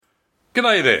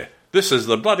G'day there. This is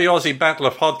the Bloody Aussie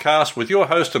Battler podcast with your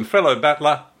host and fellow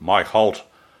battler, Mike Holt.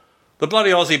 The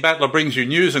Bloody Aussie Battler brings you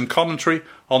news and commentary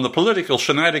on the political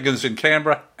shenanigans in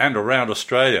Canberra and around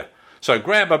Australia. So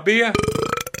grab a beer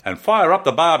and fire up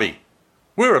the barbie.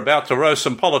 We're about to roast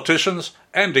some politicians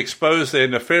and expose their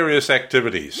nefarious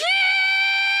activities.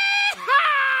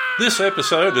 This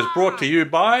episode is brought to you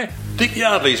by Dick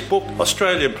Yardley's book,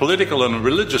 Australian Political and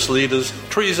Religious Leaders,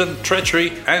 Treason,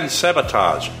 Treachery and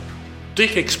Sabotage.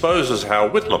 Dick exposes how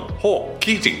Whitlam, Hawke,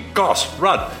 Keating, Goss,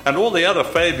 Rudd and all the other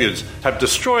Fabians have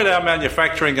destroyed our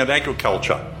manufacturing and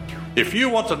agriculture. If you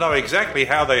want to know exactly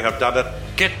how they have done it,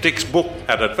 get Dick's book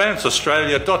at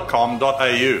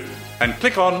advanceaustralia.com.au and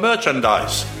click on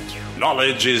merchandise.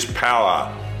 Knowledge is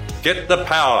power. Get the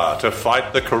power to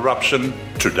fight the corruption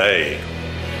today.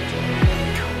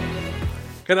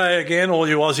 G'day again, all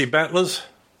you Aussie battlers.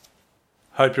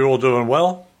 Hope you're all doing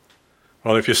well.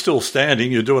 Well, if you're still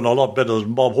standing, you're doing a lot better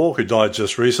than Bob Hawke, who died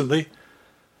just recently.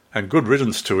 And good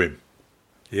riddance to him.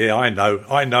 Yeah, I know.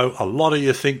 A lot of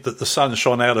you think that the sun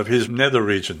shone out of his nether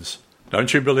regions.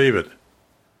 Don't you believe it?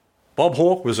 Bob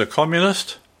Hawke was a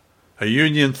communist, a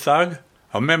union thug,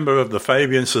 a member of the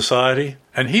Fabian Society,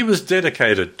 and he was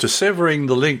dedicated to severing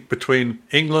the link between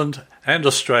England and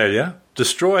Australia,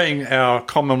 destroying our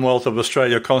Commonwealth of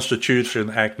Australia Constitution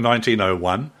Act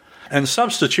 1901, and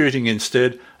substituting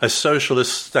instead a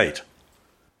socialist state.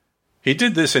 He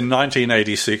did this in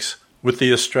 1986 with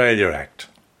the Australia Act.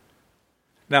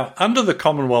 Now, under the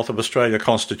Commonwealth of Australia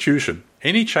Constitution,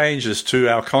 any changes to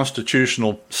our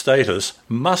constitutional status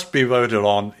must be voted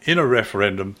on in a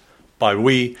referendum by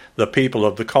we, the people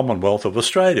of the Commonwealth of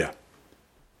Australia.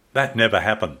 That never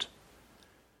happened.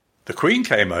 The Queen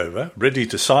came over, ready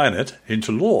to sign it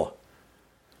into law.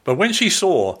 But when she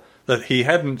saw that he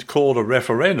hadn't called a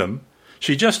referendum,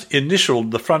 she just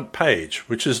initialed the front page,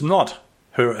 which is not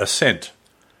her assent.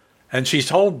 And she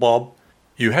told Bob,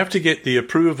 "You have to get the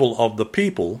approval of the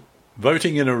people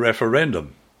voting in a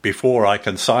referendum before I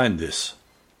can sign this."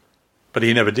 But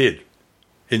he never did.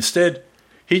 Instead,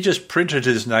 he just printed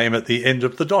his name at the end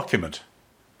of the document.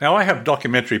 Now, I have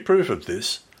documentary proof of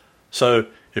this, so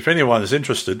if anyone is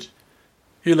interested,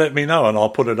 you let me know and I'll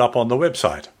put it up on the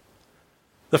website.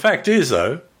 The fact is,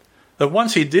 though, that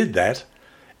once he did that,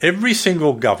 every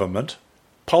single government,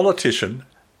 politician,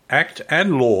 act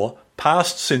and law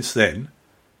passed since then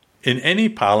in any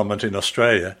parliament in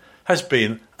Australia has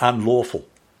been unlawful.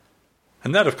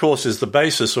 And that, of course, is the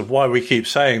basis of why we keep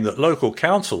saying that local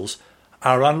councils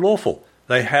are unlawful.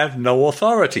 They have no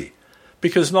authority,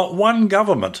 because not one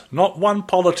government, not one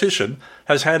politician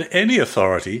has had any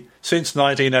authority since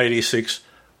 1986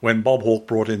 when Bob Hawke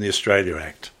brought in the Australia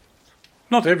Act.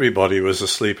 Not everybody was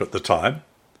asleep at the time,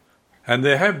 and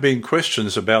there have been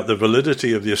questions about the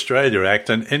validity of the Australia Act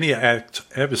and any act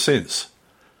ever since.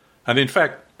 And in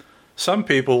fact, some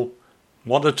people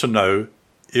wanted to know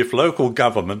if local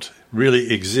government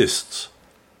really exists.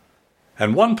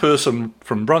 And one person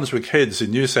from Brunswick Heads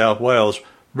in New South Wales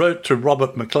wrote to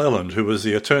Robert McClelland, who was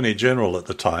the Attorney General at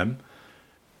the time,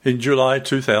 in July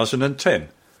 2010.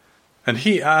 And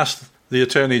he asked the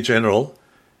Attorney General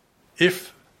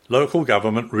if local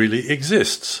government really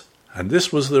exists. And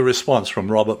this was the response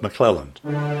from Robert McClelland.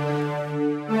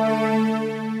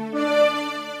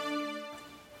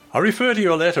 I refer to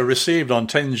your letter received on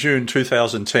 10 June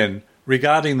 2010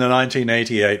 regarding the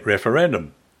 1988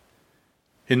 referendum.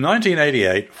 In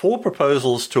 1988, 4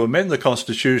 proposals to amend the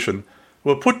Constitution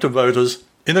were put to voters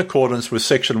in accordance with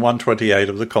Section 128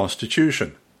 of the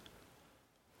Constitution.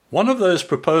 One of those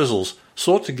proposals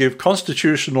sought to give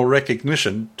constitutional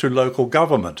recognition to local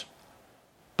government.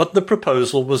 But the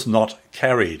proposal was not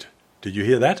carried. Did you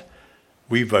hear that?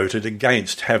 We voted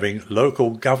against having local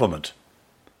government.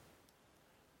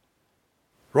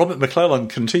 Robert McClelland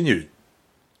continued,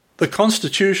 "The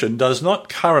Constitution does not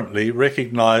currently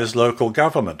recognise local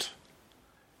government.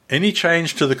 Any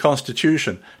change to the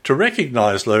Constitution to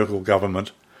recognise local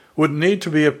government would need to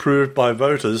be approved by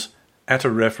voters at a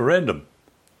referendum.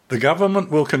 The government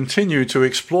will continue to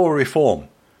explore reform,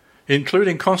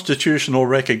 including constitutional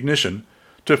recognition,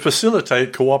 to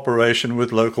facilitate cooperation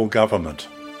with local government."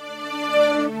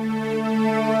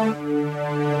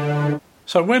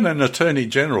 So when an Attorney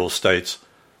General states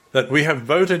that we have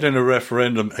voted in a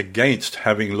referendum against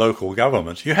having local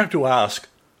government, you have to ask,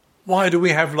 why do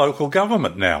we have local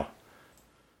government now?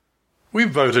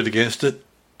 We've voted against it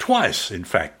twice, in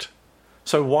fact.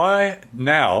 So why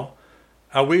now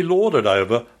are we lorded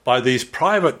over by these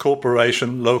private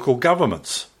corporation local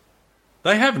governments?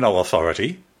 They have no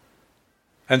authority.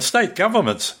 And state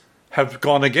governments have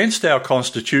gone against our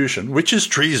Constitution, which is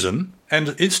treason,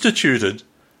 and instituted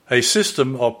a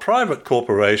system of private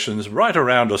corporations right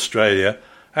around Australia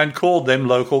and called them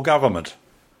local government.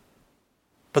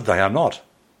 But they are not.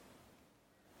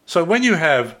 So when you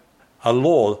have a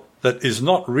law that is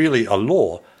not really a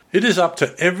law, it is up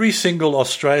to every single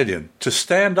Australian to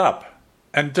stand up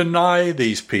and deny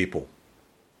these people.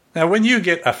 Now, when you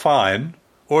get a fine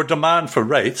or a demand for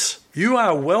rates, you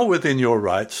are well within your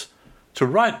rights to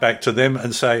write back to them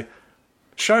and say,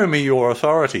 show me your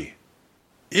authority.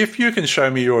 If you can show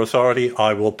me your authority,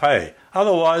 I will pay.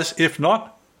 Otherwise, if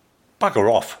not,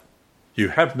 bugger off. You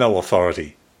have no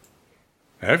authority.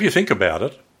 Now, if you think about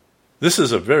it, this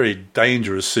is a very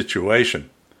dangerous situation,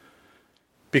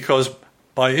 because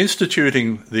by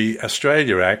instituting the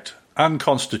Australia Act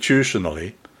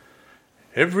unconstitutionally,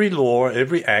 every law,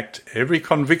 every act, every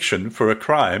conviction for a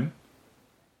crime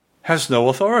has no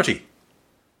authority.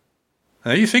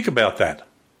 Now you think about that.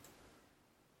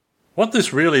 What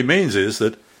this really means is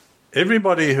that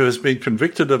everybody who has been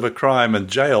convicted of a crime and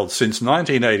jailed since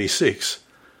 1986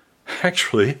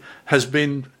 actually has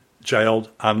been jailed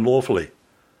unlawfully.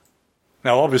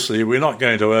 Now obviously we're not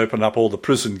going to open up all the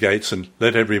prison gates and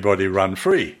let everybody run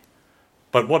free.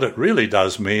 But what it really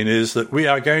does mean is that we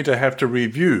are going to have to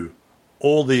review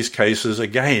all these cases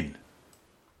again.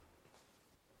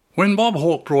 When Bob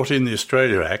Hawke brought in the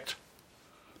Australia Act,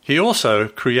 he also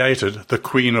created the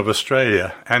Queen of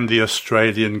Australia and the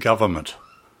Australian government.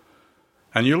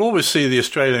 And you'll always see the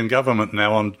Australian government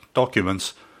now on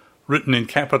documents written in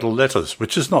capital letters,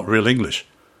 which is not real English.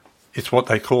 It's what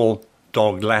they call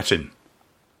dog Latin.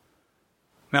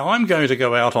 Now I'm going to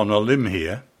go out on a limb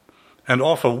here and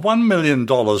offer $1 million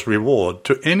reward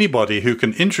to anybody who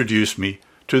can introduce me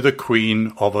to the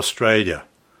Queen of Australia.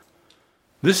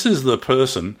 This is the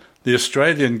person the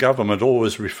Australian government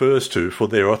always refers to for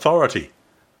their authority.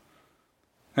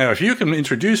 Now, if you can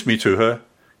introduce me to her,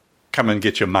 come and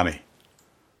get your money.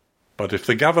 But if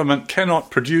the government cannot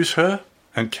produce her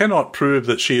and cannot prove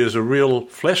that she is a real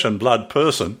flesh and blood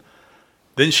person,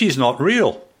 then she's not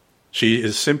real. She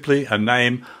is simply a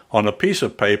name on a piece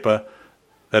of paper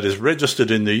that is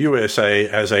registered in the USA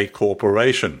as a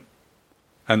corporation.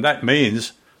 And that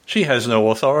means she has no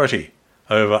authority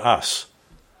over us.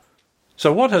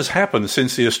 So what has happened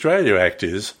since the Australia Act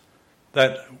is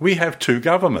that we have two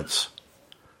governments.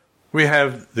 We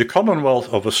have the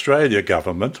Commonwealth of Australia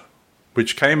government,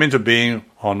 which came into being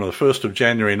on the 1st of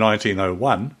January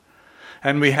 1901,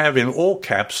 and we have in all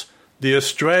caps the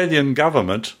Australian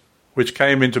government, which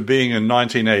came into being in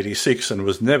 1986 and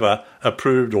was never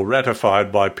approved or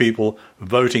ratified by people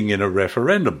voting in a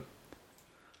referendum.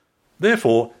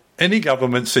 Therefore, any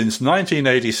government since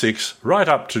 1986 right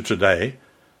up to today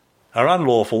are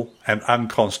unlawful and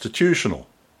unconstitutional.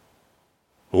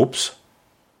 Oops.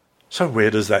 So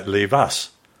where does that leave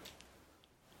us?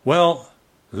 Well,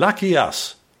 lucky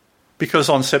us, because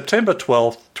on September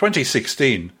 12,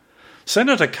 2016,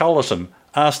 Senator Cullerton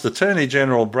asked Attorney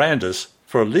General Brandis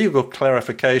for a legal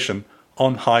clarification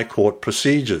on High Court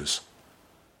procedures.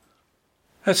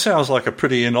 That sounds like a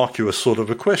pretty innocuous sort of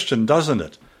a question, doesn't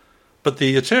it? But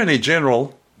the Attorney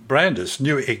General Brandis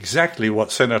knew exactly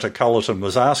what Senator Cullerton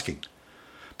was asking,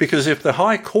 because if the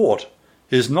High Court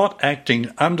is not acting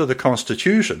under the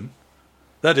Constitution,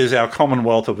 that is our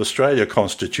Commonwealth of Australia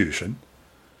Constitution,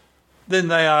 then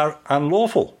they are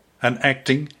unlawful and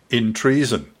acting in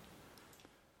treason.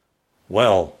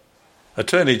 Well,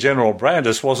 Attorney General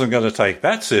Brandis wasn't going to take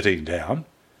that sitting down,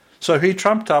 so he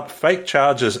trumped up fake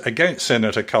charges against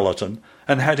Senator Cullerton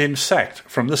and had him sacked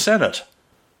from the Senate.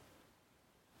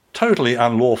 Totally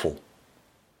unlawful.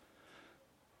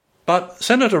 But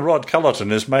Senator Rod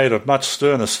Cullerton is made of much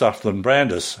sterner stuff than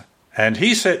Brandis, and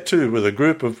he set to with a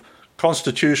group of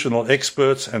constitutional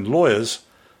experts and lawyers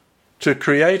to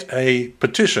create a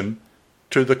petition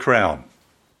to the Crown.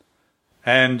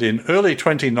 And in early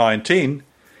 2019,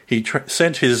 he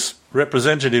sent his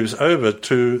representatives over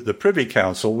to the Privy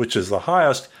Council, which is the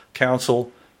highest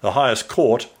council, the highest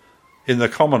court in the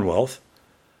Commonwealth,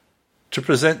 to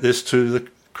present this to the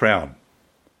Crown.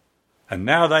 And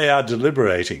now they are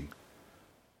deliberating.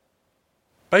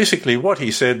 Basically what he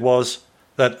said was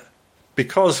that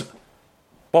because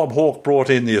Bob Hawke brought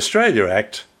in the Australia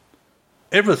Act,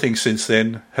 everything since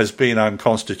then has been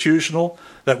unconstitutional,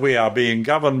 that we are being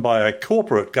governed by a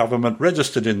corporate government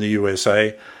registered in the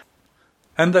USA,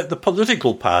 and that the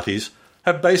political parties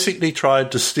have basically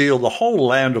tried to steal the whole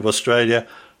land of Australia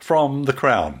from the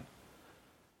Crown.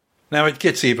 Now it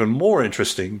gets even more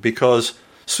interesting because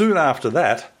soon after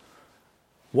that,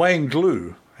 Wayne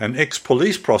Glue, an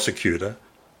ex-police prosecutor,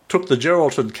 took the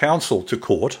Geraldton Council to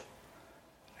court,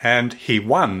 and he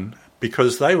won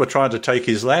because they were trying to take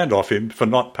his land off him for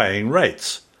not paying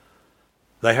rates.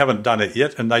 They haven't done it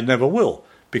yet, and they never will,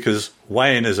 because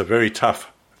Wayne is a very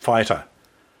tough fighter.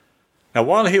 Now,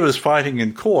 while he was fighting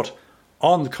in court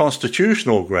on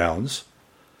constitutional grounds,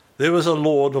 there was a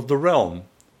Lord of the Realm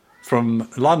from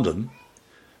London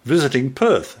visiting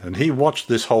Perth, and he watched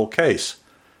this whole case.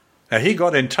 Now, he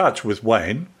got in touch with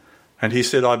Wayne, and he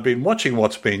said, I've been watching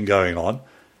what's been going on,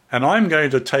 and I'm going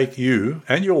to take you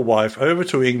and your wife over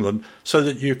to England so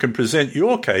that you can present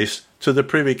your case to the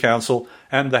Privy Council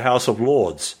and the House of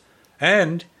Lords.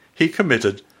 And he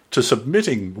committed to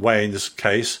submitting Wayne's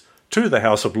case to the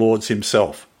House of Lords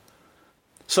himself.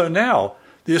 So now,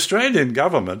 the Australian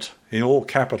government, in all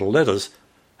capital letters,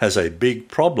 has a big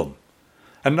problem.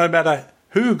 And no matter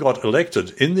who got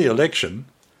elected in the election,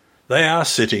 they are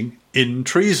sitting in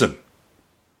treason,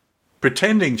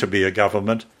 pretending to be a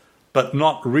government, but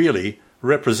not really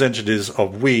representatives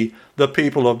of we, the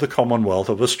people of the Commonwealth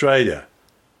of Australia.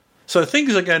 So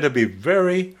things are going to be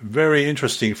very, very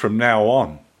interesting from now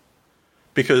on,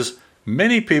 because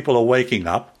many people are waking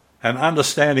up and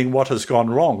understanding what has gone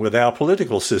wrong with our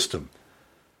political system.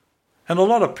 And a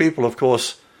lot of people, of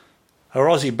course, are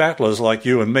Aussie battlers like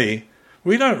you and me.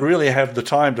 We don't really have the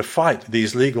time to fight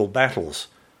these legal battles.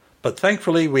 But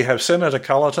thankfully we have Senator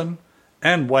Cullerton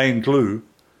and Wayne Glue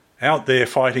out there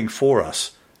fighting for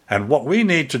us. And what we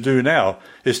need to do now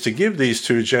is to give these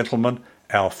two gentlemen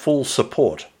our full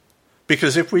support.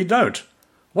 Because if we don't,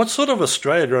 what sort of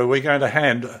Australia are we going to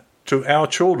hand to our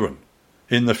children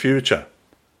in the future?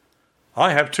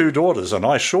 I have 2 daughters, and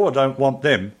I sure don't want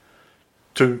them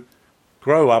to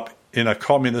grow up in a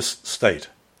communist state.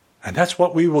 And that's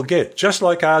what we will get, just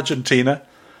like Argentina,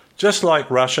 just like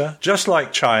Russia, just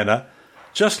like China,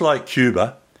 just like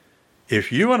Cuba,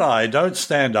 if you and I don't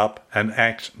stand up and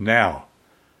act now.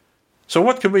 So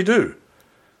what can we do?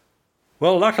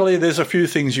 Well, luckily there's a few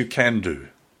things you can do.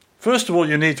 First of all,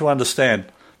 you need to understand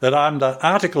that under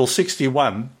Article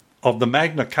 61 of the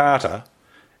Magna Carta,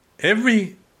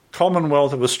 every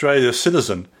Commonwealth of Australia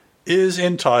citizen is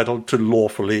entitled to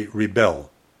lawfully rebel.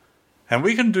 And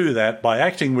we can do that by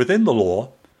acting within the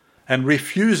law and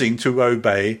refusing to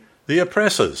obey the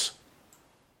oppressors.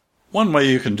 One way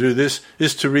you can do this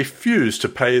is to refuse to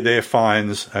pay their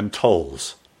fines and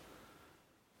tolls.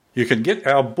 You can get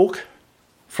our book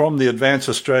from the Advance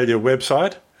Australia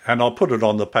website, and I'll put it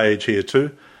on the page here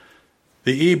too.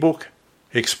 The e-book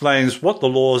explains what the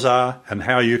laws are and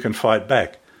how you can fight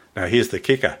back. Now here's the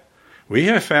kicker. We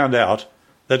have found out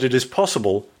that it is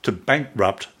possible to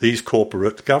bankrupt these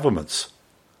corporate governments.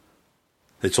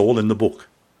 It's all in the book.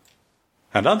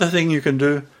 Another thing you can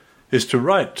do is to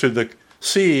write to the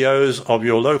CEOs of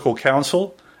your local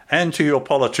council and to your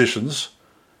politicians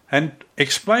and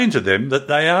explain to them that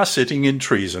they are sitting in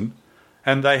treason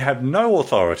and they have no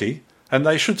authority and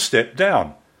they should step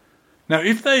down. Now,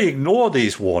 if they ignore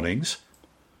these warnings,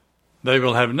 they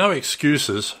will have no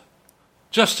excuses,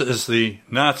 just as the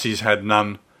Nazis had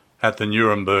none at the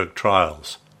Nuremberg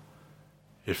trials.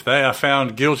 If they are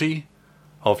found guilty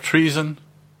of treason,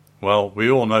 well, we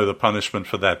all know the punishment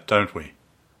for that, don't we?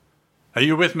 Are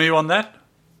you with me on that?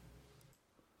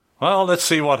 Well, let's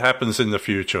see what happens in the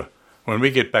future when we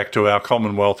get back to our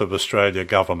Commonwealth of Australia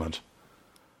government.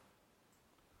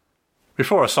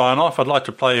 Before I sign off, I'd like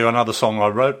to play you another song I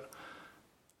wrote.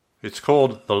 It's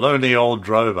called The Lonely Old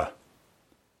Drover.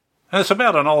 And it's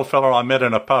about an old fella I met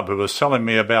in a pub who was telling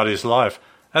me about his life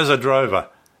as a drover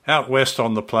out west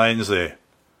on the plains there.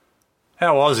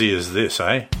 How Aussie is this,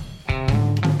 eh?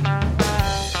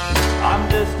 I'm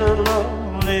just a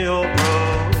lonely old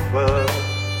drover,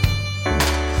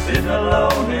 sitting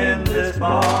alone in this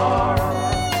bar.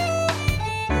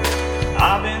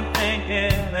 I've been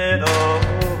thinking it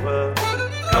over,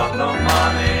 got no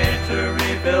money to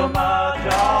refill my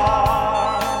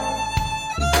jar.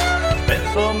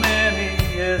 Spent so many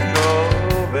years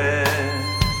droving,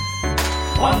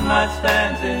 one night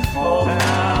stands in small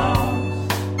towns.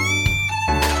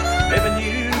 Never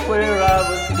knew where I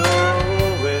was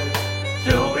going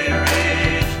till we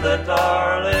reached the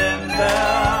darling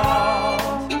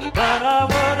downs. But I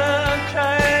wouldn't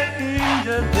change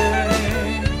a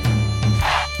thing.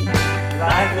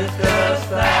 Life is just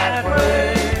that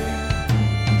way.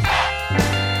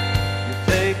 You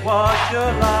take what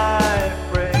your life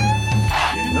brings.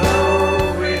 You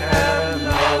know we have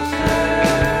no say.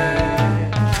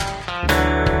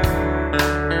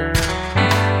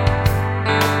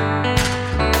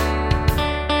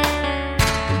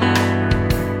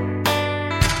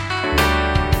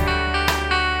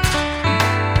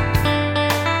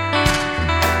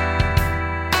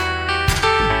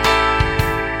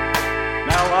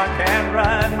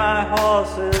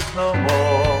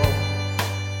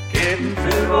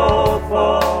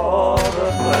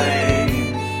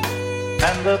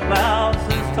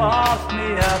 lost me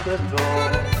at the door.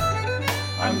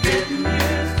 I'm getting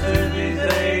used to these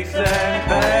aches and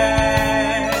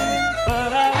pains,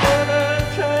 but I wouldn't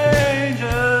change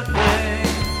a thing.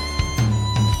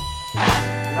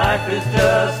 Life is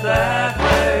just that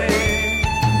way.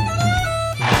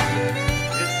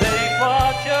 You take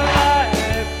what your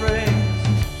life brings.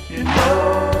 You know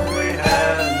we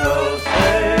have no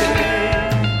say,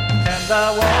 and I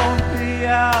won't be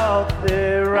out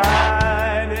there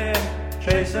riding,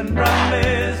 chasing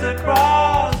brumbies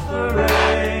across the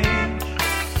range,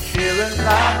 shearing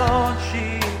live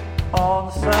sheep on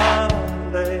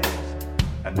Sundays,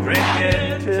 and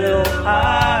drinking till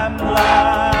I'm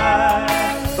blind.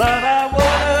 But I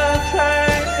wouldn't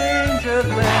change a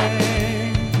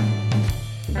thing.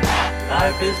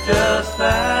 Life is just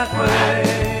that way.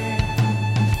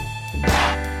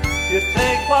 You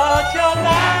take what your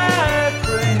life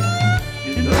brings.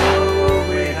 You know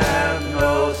we have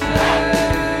no say,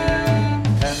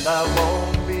 and I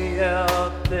won't be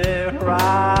out there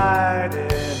riding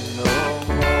no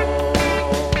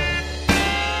more.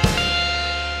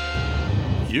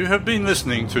 You have been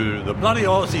listening to the Bloody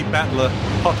Aussie Battler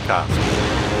podcast.